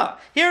Aina.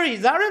 Here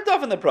he's not ripped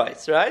off in the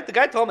price, right? The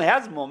guy told me he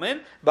has a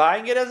mumin,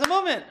 buying it as a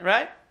mumin,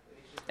 right?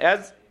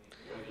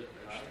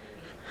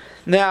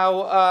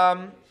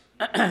 Now,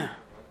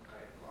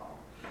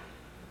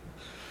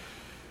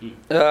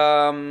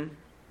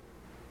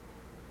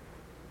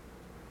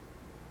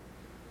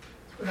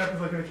 What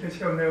happens like in the case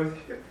you have now is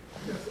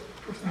the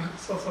person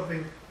sells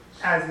something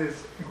as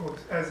is, in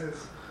quotes, as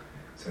is.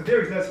 So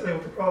there he's not saying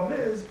what the problem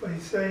is, but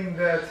he's saying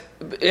that...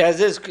 As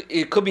is,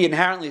 it could be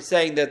inherently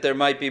saying that there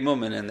might be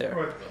mumin in there.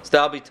 Right. So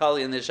that'll be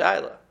Tali in the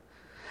Shaila.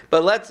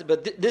 But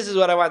this is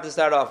what I want to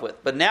start off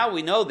with. But now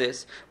we know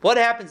this. What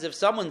happens if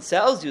someone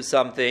sells you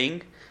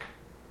something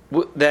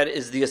that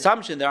is the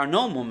assumption there are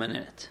no mum in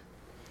it?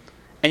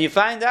 And you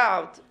find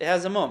out it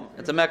has a mum.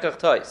 It's a mekach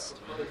tois.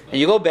 And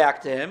you go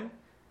back to him,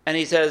 and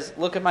he says,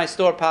 look at my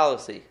store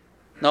policy.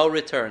 No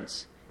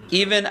returns.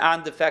 Even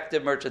on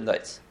defective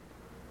merchandise.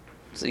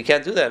 So you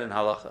can't do that in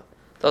halacha.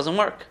 Doesn't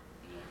work.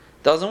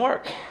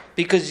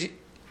 Because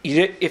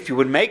if you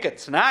would make a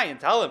t'nai and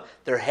tell him,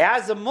 there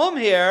has a mum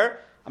here,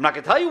 I'm not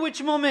going to tell you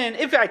which mumin.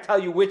 If I tell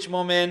you which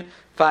mumin,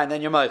 fine,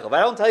 then you're Michael. If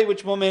I don't tell you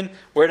which mumin,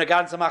 we're in a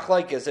gan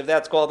samachlaikis, if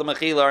that's called a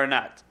mechila or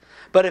not.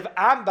 But if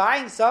I'm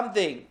buying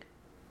something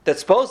that's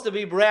supposed to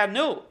be brand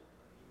new,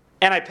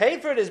 and I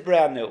paid for it as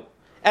brand new,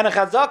 and a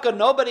chazaka,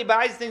 nobody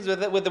buys things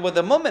with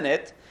a mum in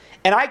it,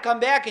 and I come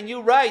back and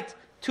you write,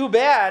 too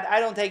bad, I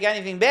don't take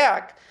anything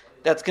back,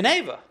 that's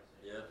geneva.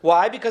 Yeah.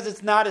 Why? Because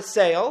it's not a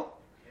sale.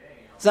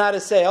 It's not a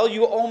sale.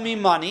 You owe me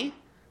money,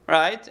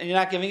 right? And you're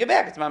not giving it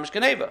back. It's mamish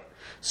geneva.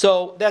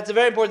 So that's a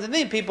very important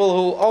thing. People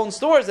who own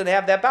stores and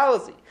have that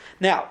policy.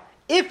 Now,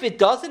 if it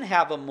doesn't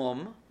have a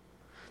mum,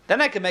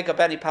 then I can make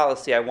up any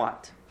policy I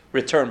want.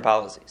 Return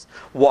policies.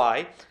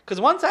 Why? Because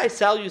once I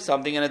sell you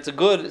something and it's a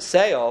good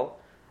sale,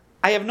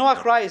 I have no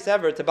achrayus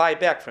ever to buy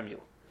it back from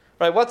you.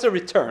 Right? What's a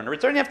return? A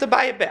return, you have to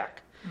buy it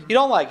back. You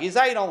don't like it. You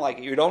say you don't like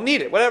it. You don't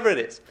need it. Whatever it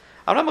is.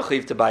 I'm not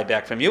mechiv to buy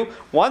back from you.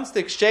 Once the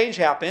exchange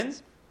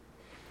happens,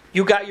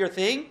 you got your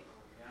thing.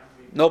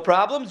 No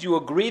problems. You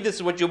agree this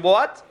is what you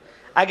bought.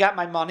 I got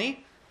my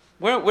money.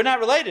 We're not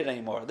related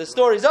anymore. The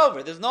story's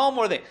over. There's no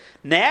more thing.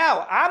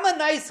 Now, I'm a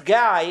nice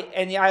guy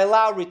and I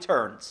allow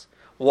returns.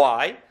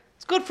 Why?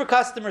 It's good for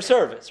customer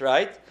service,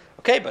 right?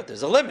 Okay, but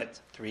there's a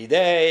limit. 3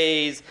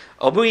 days,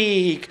 a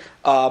week.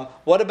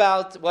 What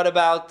about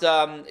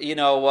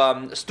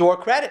store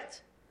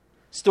credit?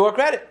 Store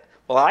credit.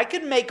 Well, I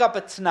can make up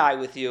a t'nai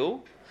with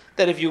you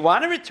that if you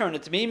want to return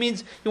it to me, it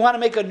means you want to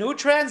make a new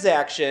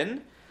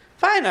transaction.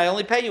 Fine, I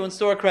only pay you in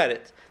store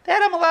credit.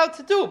 That I'm allowed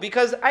to do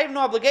because I have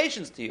no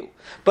obligations to you.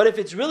 But if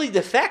it's really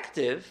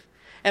defective,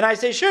 and I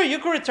say, sure, you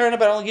can return it,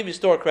 but I'll only give you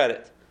store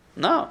credit.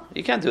 No,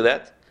 you can't do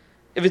that.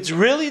 If it's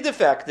really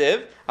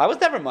defective, I was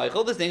never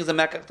Michael, this thing is a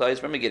mekach tois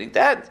from beginning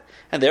to end.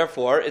 And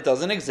therefore, it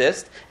doesn't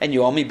exist, and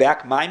you owe me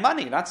back my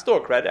money, not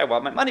store credit, I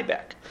want my money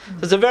back.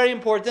 So it's a very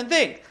important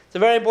thing.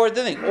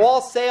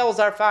 All sales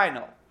are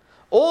final.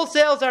 All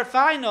sales are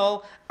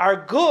final, are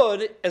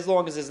good, as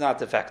long as it's not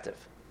defective.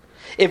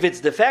 If it's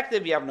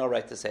defective, you have no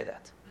right to say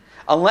that.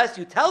 Unless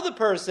you tell the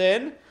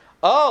person,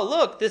 oh,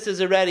 look, this is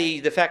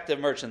already defective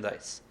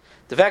merchandise.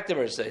 Defective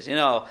merchandise.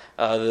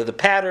 The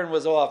pattern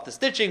was off, the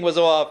stitching was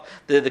off,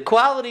 the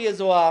quality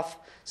is off.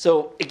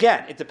 So,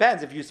 again, it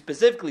depends. If you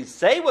specifically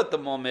say what the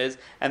mum is,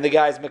 and the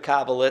guy's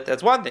makabel it,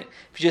 that's one thing.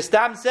 If you just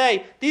stop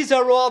these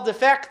are all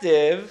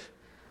defective,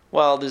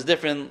 well, there's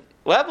different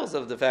levels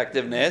of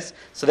defectiveness,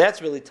 so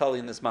that's really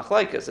telling this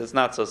machlaikas. It's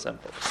not so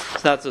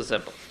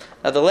simple.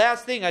 Now, the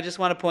last thing I just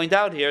want to point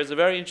out here is a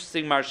very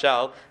interesting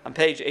marshal on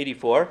page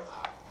 84.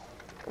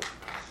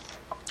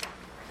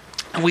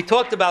 And we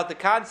talked about the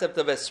concept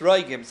of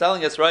esroigim,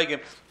 selling esroigim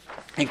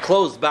in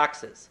closed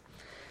boxes.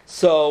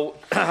 So,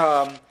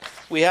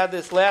 we had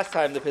this last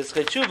time. The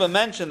Pischei Tshuva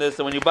mentioned this,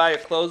 that when you buy a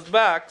closed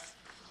box,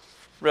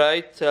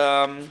 right,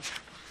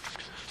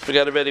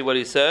 forgot already what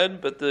he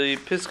said, but the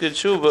Pischei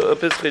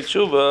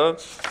Tshuva,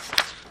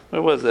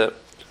 where was it?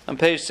 On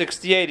page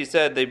 68, he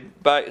said they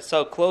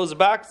sell closed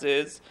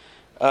boxes.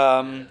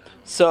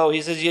 So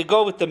he says you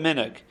go with the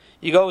minhag.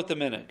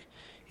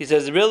 he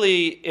says,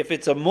 really, if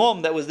it's a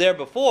mum that was there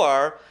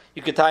before,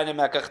 you could tie in a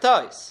mekach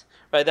tois.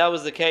 Right, that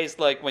was the case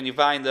like when you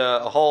find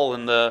a hole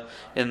in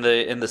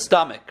the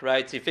stomach,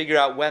 right? So you figure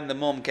out when the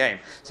mum came.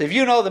 So if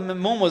you know the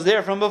mum was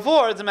there from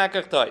before, it's a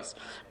mekach tois.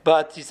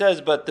 But he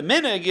says, but the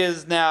minig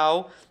is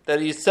now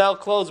that you sell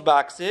clothes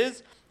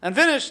boxes and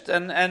finished,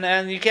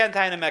 and you can't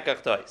tie in a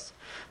mekach tois.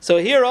 So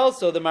here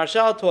also the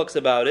Marshal talks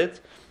about it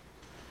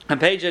on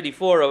page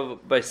 84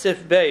 by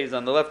Sif Beis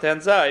on the left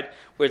hand side,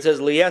 where it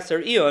says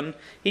Lieser Ion.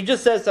 He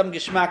just says some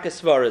Geshmak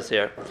Svaras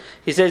here.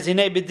 He says,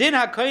 Hinei bedin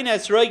hakoyin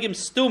esroigim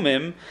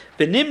stumim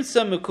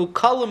v'nimsa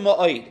mekukalim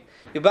ma'oid.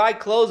 You buy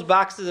clothes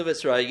boxes of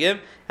esroigim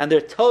and they're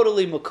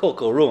totally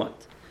mekukal,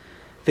 ruined.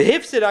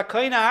 V'hifsid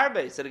hakoyin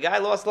harbe. So the guy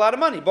lost a lot of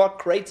money. He bought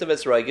crates of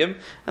esroigim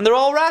and they're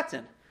all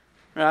rotten.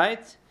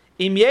 Right?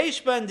 Im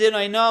yesh ban din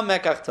oina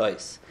mekach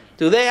tois.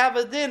 Do they have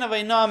a din of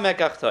oina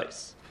mekach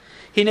tois?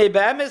 Hinei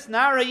be'emes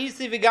nara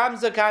yisi v'gam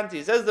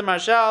zakanti. Says the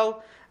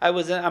Marshal,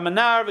 I'm a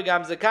nar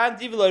v'gam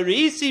zakanti v'lo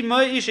reisi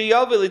mo isha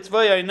yovel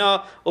itzvoy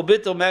oina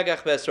ubitul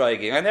megach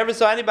be'esroigim. I never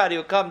saw anybody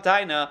who come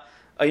taina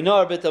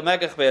oina ubitul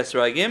megach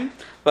be'esroigim.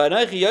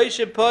 V'anochi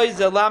yoshib poi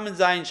zelam and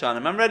zayin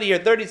shanim. I'm already here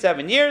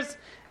 37 years,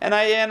 and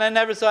I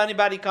never saw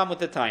anybody come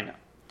with a taina.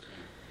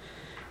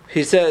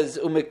 He says,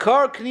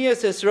 "Umekar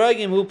knias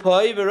esroigim hu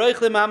poi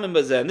v'roichlim amim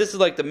bazen." This is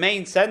like the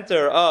main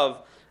center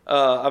of.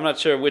 I'm not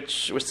sure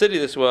which city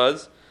this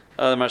was.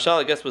 The Marshal,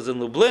 I guess, was in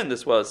Lublin.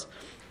 This was.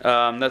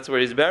 That's where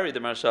he's buried,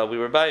 the Marshal. We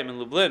were by him in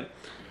Lublin.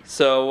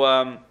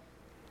 So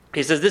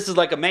he says this is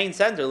like a main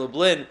center.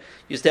 Lublin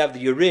used to have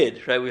the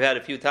Yurid, right? We've had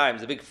a few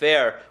times. A big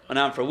fair went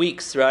on for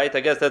weeks, right?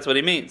 I guess that's what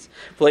he means.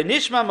 And the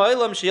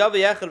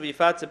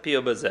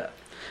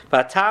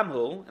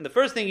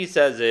first thing he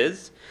says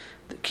is,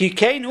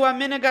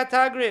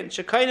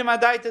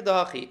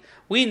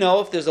 we know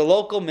if there's a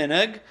local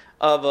minhag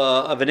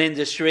of an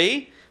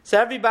industry, so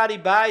everybody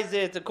buys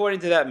it according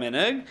to that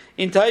minhag.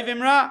 In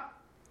Toivim Ra.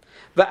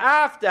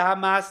 V'after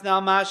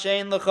hamasnal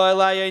mashein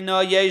l'choyla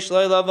yesh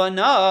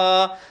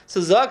loyla. So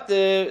zok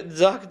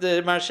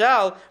the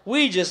Marshal,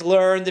 we just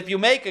learned if you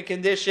make a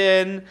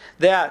condition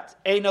that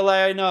ein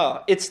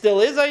alayna, it still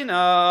is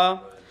ayna.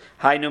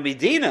 Hainu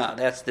midina,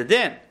 that's the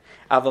din.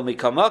 But what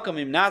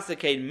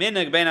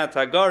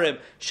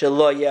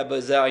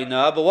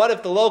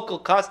if the local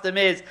custom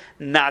is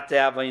not to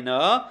have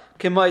ayna?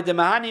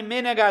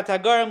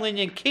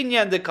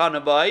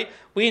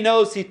 We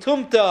know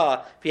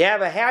situmta, if you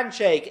have a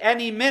handshake,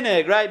 any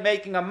minhag, right,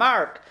 making a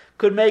mark,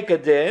 could make a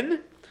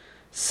din.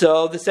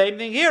 So the same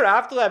thing here.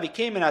 After that,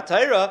 became in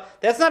Atayra.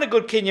 That's not a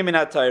good kinyam in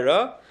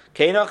Atayra.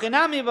 So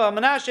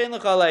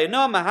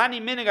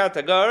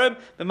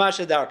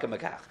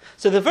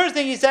the first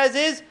thing he says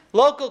is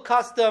local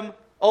custom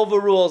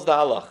overrules the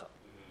halacha.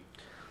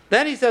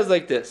 Then he says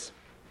like this.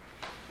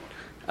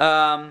 He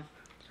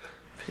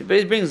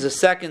brings the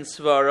second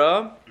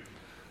svara,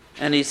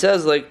 and he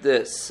says like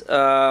this.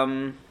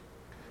 Actually,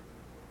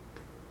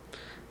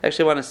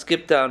 I want to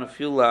skip down a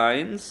few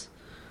lines.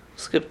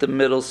 Skip the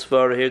middle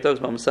svara here. It talks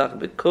about Masach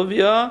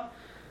B'Kuvya.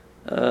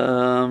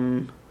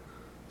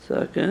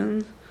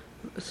 Second.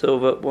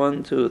 So,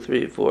 1, 2,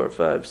 3, 4,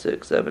 5,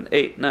 6, 7,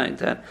 8, 9,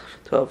 10,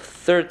 12,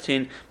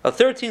 13. About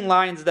 13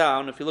 lines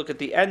down, if you look at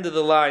the end of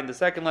the line, the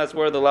second last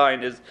word of the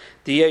line is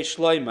D'yeh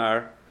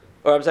Shloimar,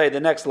 or I'm sorry,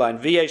 the next line,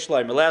 V'yeh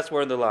Shloimar, last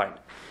word of the line.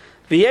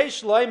 V'yeh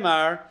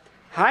Shloimar,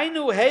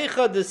 Hainu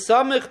heicha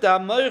desamich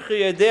da'amoichu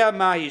yedea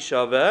mahi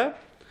shaveh,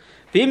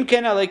 v'im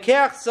ken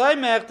alekech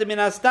soimech de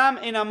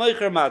minastam in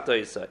amoicher mato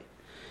yisai.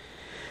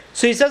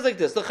 So he says like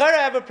this, L'chara,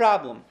 I have a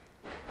problem.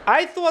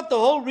 I thought the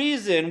whole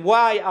reason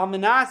why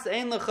Almanas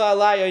Ein Lecha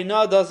Alai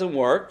Oina doesn't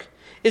work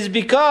is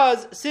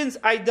because since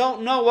I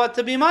don't know what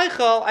to be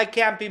Michael, I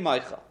can't be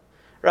Michael.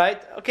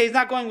 Right? Okay, he's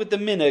not going with the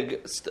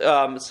Minig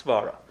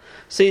Svara.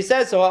 So he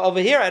says, so over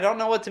here I don't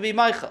know what to be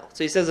Michael.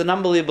 So he says an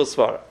unbelievable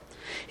Svara.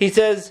 He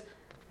says,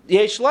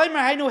 if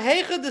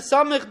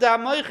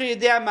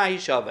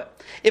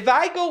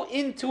I go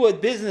into a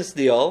business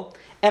deal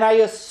and I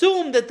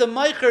assume that the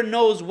Meicher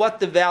knows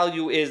what the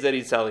value is that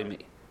he's selling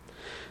me,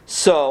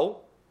 so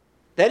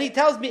then he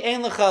tells me,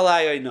 Ein lecha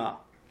alai oina.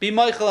 Be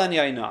moichel ani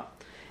oina.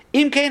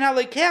 Im kein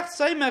halekech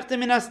soimech de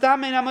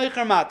minastam ein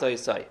ha-moicher mato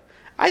yisai.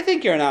 I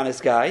think you're an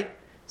honest guy,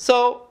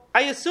 so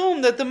I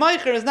assume that the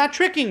moicher is not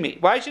tricking me.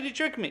 Why should he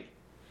trick me?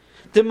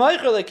 The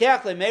moicher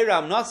lekech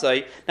le'meiram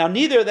nasai. Now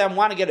neither of them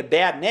want to get a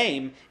bad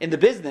name in the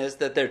business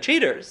that they're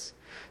cheaters.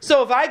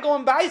 So if I go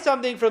and buy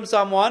something from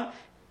someone,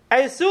 I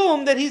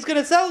assume that he's going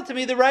to sell it to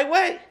me the right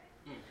way.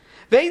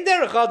 That's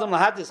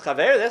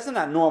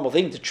not a normal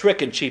thing to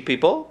trick and cheat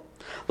people.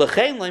 So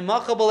even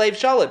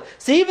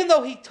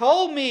though he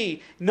told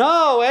me,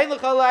 no,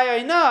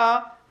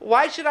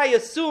 why should I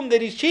assume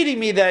that he's cheating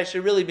me that I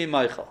should really be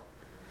Michael?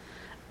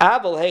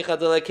 But what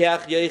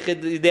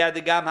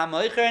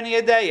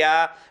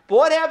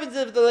happens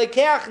if the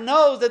Lekeach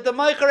knows that the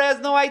Meicher has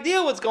no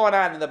idea what's going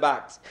on in the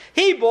box?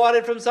 He bought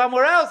it from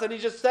somewhere else and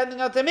he's just sending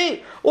it to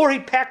me. Or he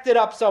packed it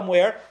up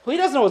somewhere. He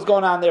doesn't know what's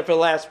going on there for the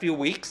last few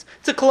weeks.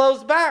 It's a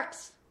closed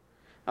box.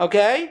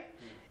 Okay?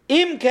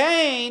 Im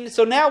kain,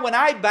 so now when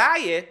I buy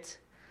it,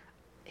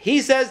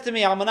 he says to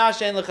me, Almanah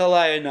she'en lecha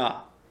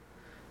la'ayna.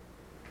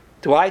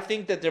 Do I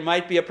think that there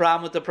might be a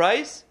problem with the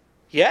price?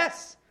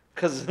 Yes,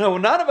 because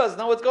none of us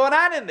know what's going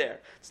on in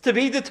there. It's to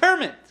be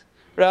determined,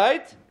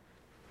 right?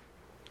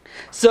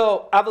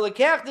 So, and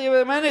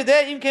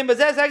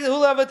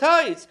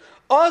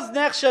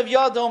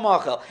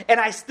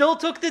I still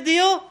took the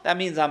deal. That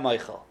means I'm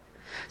Michael.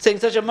 Saying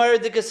such a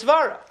murder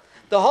svara.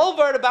 The whole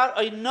word about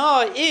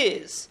Oina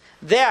is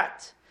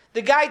that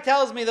the guy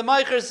tells me, the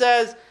Meicher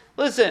says,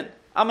 listen,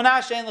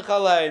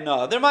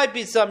 there might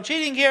be some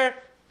cheating here.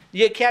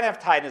 You can't have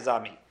tainas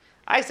on me.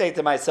 I say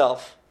to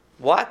myself,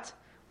 what?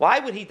 Why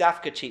would he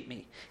dafka cheat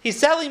me? He's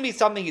selling me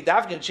something, he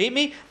dafka cheat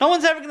me? No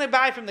one's ever going to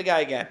buy from the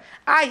guy again.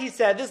 He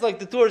said, this like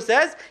the Torah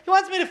says, he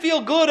wants me to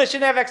feel good, I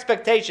shouldn't have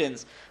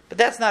expectations. But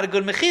that's not a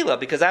good mechila,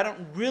 because I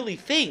don't really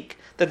think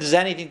that there's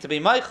anything to be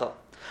meichel.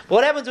 But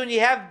what happens when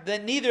you have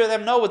that neither of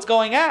them know what's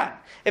going on?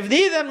 If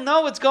neither of them know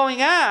what's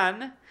going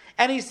on,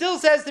 and he still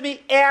says to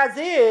me, as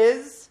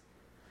is,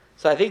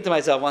 so I think to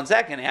myself, 1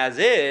 second, as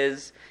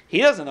is, he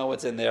doesn't know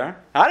what's in there.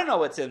 I don't know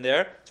what's in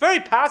there. It's very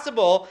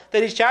possible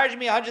that he's charging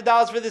me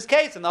 $100 for this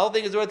case, and the whole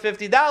thing is worth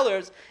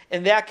 $50.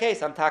 In that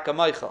case, I'm taka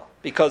meichel,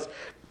 because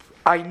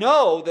I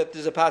know that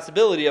there's a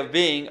possibility of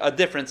being a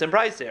difference in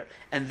price there,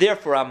 and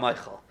therefore I'm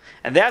meichel.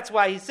 And that's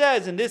why he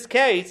says, in this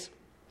case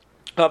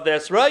of the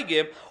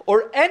esrogim,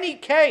 or any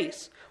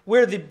case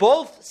where the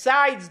both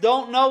sides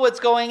don't know what's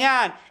going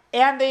on,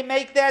 and they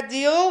make that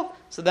deal,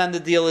 so then the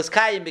deal is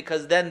kaim,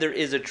 because then there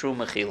is a true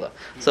mechila.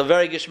 So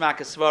very gishmak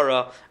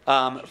svara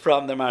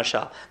from the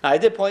Marshal. Now I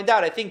did point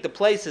out, I think the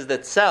places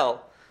that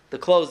sell the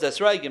closed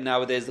esrogim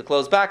nowadays, the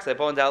closed box, I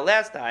pointed out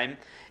last time,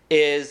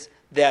 is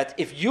that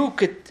if you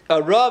could,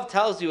 a Rav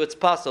tells you it's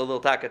possible, they'll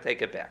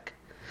take it back.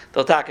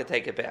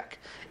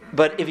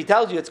 But if he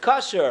tells you it's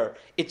kosher,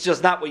 it's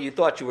just not what you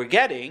thought you were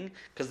getting,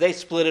 because they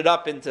split it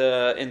up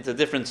into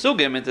different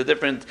sugim, into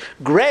different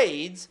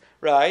grades,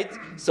 right?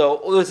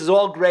 So this is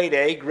all grade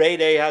A. Grade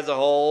A has a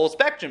whole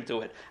spectrum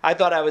to it. I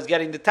thought I was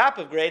getting the top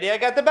of grade A. I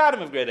got the bottom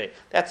of grade A.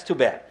 That's too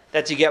bad.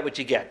 That's you get what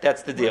you get.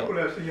 That's the deal.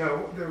 There was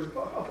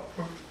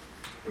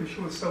when she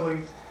was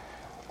selling,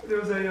 there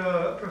was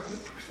a person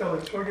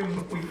selling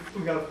sorghum.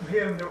 We got it from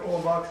him. They're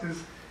all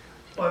boxes.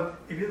 But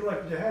if you didn't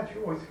like what you had,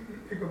 you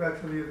go back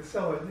to the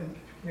seller and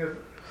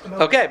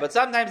okay, but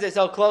sometimes they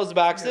sell closed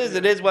boxes.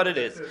 It is what it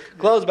is.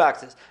 Closed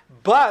boxes.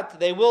 But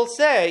they will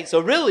say,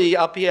 so really,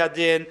 al pi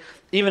hadin,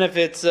 even if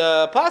it's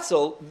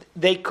puzzle,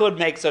 they could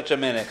make such a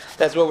minute.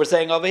 That's what we're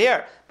saying over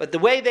here. But the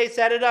way they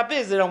set it up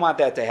is they don't want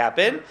that to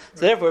happen.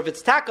 So therefore, if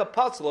it's taka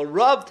puzzle, a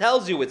Rav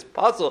tells you it's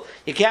puzzle,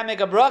 you can't make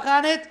a brach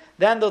on it,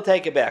 then they'll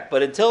take it back.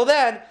 But until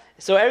then,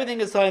 so everything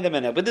is telling them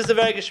in it. But this is a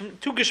very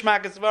two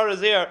geshmak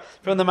svaras here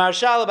from the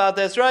Marshal about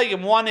the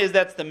esrogim. One is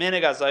that's the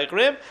minig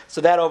asaychrim,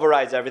 so that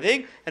overrides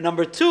everything. And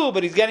number two,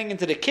 but he's getting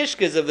into the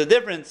kishkas of the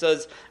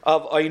differences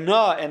of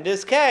oina in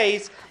this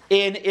case,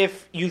 in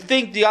if you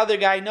think the other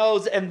guy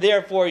knows and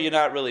therefore you're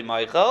not really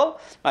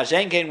Michael.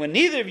 Mashenkein, when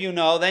neither of you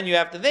know, then you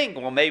have to think,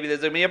 well, maybe there's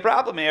going to be a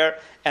problem here,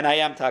 and I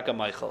am taka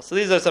Michael. So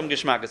these are some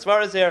geshmak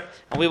svaras here,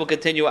 and we will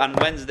continue on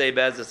Wednesday,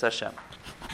 Be'ezus Hashem.